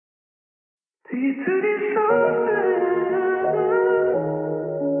I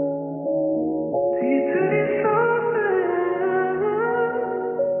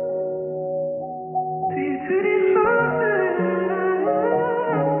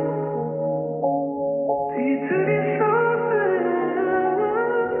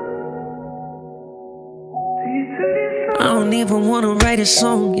don't even wanna write a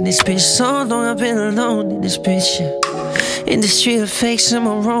song in this bitch. So long I've been alone in this bitch, yeah. Industry of fakes, am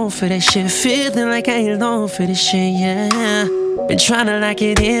I wrong for that shit? Feeling like I ain't long for this shit, yeah. Been trying to lock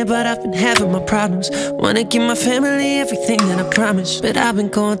it in, but I've been having my problems. Wanna give my family everything that I promised, but I've been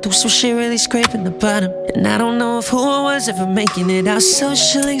going through some shit, really scraping the bottom. And I don't know if who I was ever making it out.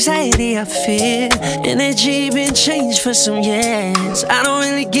 Social anxiety I feel, energy been changed for some years. I don't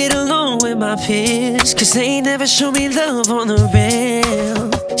really get along with my peers, cause they ain't never show me love on the real.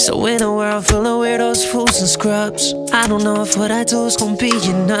 So in a world full of weirdos, fools and scrubs, I don't know if what I do is gonna be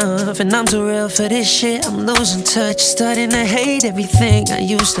enough. And I'm too real for this shit, I'm losing touch, starting to hate everything I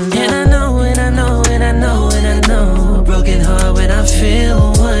used to love. And I know, and I know, and I know, and I know, a broken heart when I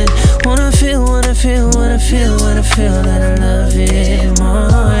feel one. Wanna feel, wanna feel, wanna feel, wanna feel that I love it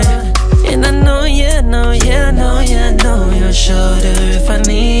more. And I know, yeah, I know, yeah, I know, yeah, I know your shoulder if I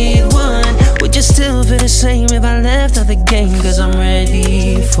need one. Would you still feel the same if I left out the game? Cause I'm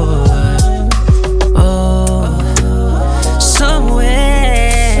ready for, oh,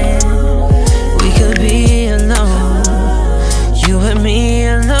 somewhere we could be alone, you and me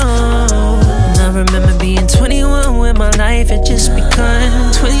alone. And I remember being 21 when my life had just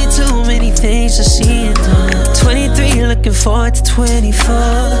begun. 22, many things to see it done. 23, looking forward to 24.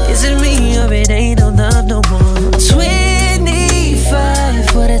 Is it me or it ain't no love no more?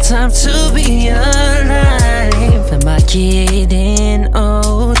 25, what a time to be alive. Am I getting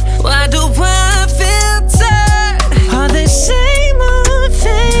old? Why do I feel tired? All the same old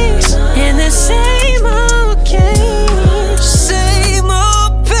things in the same old game, same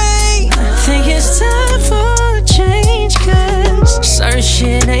old pain. Think it's time for a change, cause certain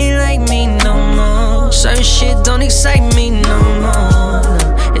shit ain't like me no more. Certain shit don't excite me no more,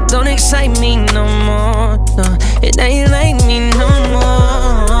 no. It don't excite me no more, no. It ain't like me no more,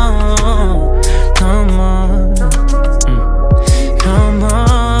 no more, no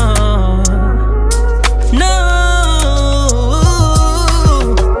more, no.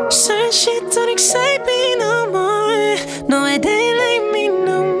 Certain shit don't excite me no more. No, it ain't like me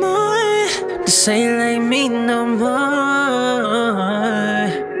no more. This ain't like me no more.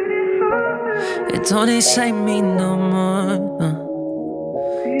 It don't excite me no more.